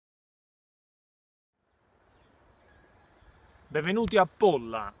Benvenuti a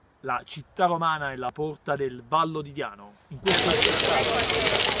Polla, la città romana e la porta del Vallo di Diano.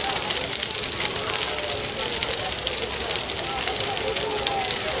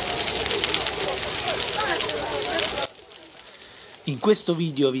 In questo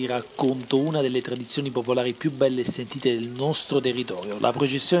video vi racconto una delle tradizioni popolari più belle e sentite del nostro territorio, la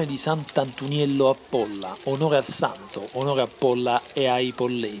processione di Sant'Antuniello a Polla, onore al Santo, onore a Polla e ai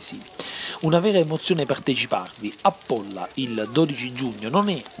Pollesi. Una vera emozione parteciparvi. A Polla il 12 giugno non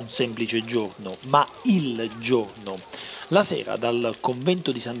è un semplice giorno, ma il giorno. La sera dal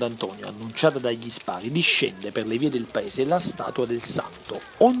Convento di Sant'Antonio, annunciata dagli spari, discende per le vie del paese la Statua del Santo.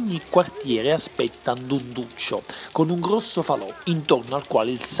 Ogni quartiere aspetta un dunduccio, con un grosso falò, intorno al quale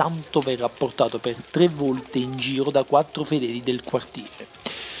il santo verrà portato per 3 volte in giro da 4 fedeli del quartiere.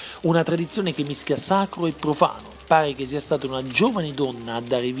 Una tradizione che mischia sacro e profano. Pare che sia stata una giovane donna a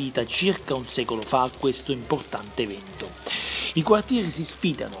dare vita circa un secolo fa a questo importante evento. I quartieri si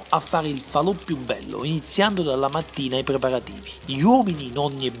sfidano a fare il falò più bello, iniziando dalla mattina i preparativi. Gli uomini,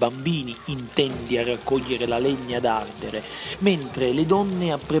 nonni e bambini intenti a raccogliere la legna da ardere, mentre le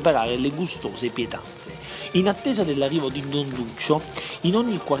donne a preparare le gustose pietanze. In attesa dell'arrivo di Donduccio, in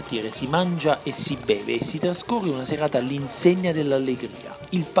ogni quartiere si mangia e si beve e si trascorre una serata all'insegna dell'allegria.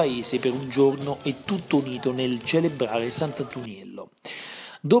 Il paese per un giorno è tutto unito nel celebrare Sant'Antuniello.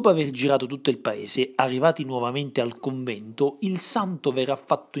 Dopo aver girato tutto il paese, arrivati nuovamente al convento, il santo verrà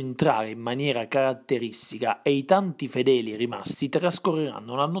fatto entrare in maniera caratteristica e i tanti fedeli rimasti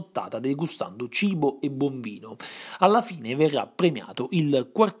trascorreranno la nottata degustando cibo e buon vino. Alla fine verrà premiato il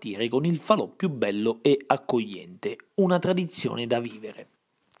quartiere con il falò più bello e accogliente, una tradizione da vivere.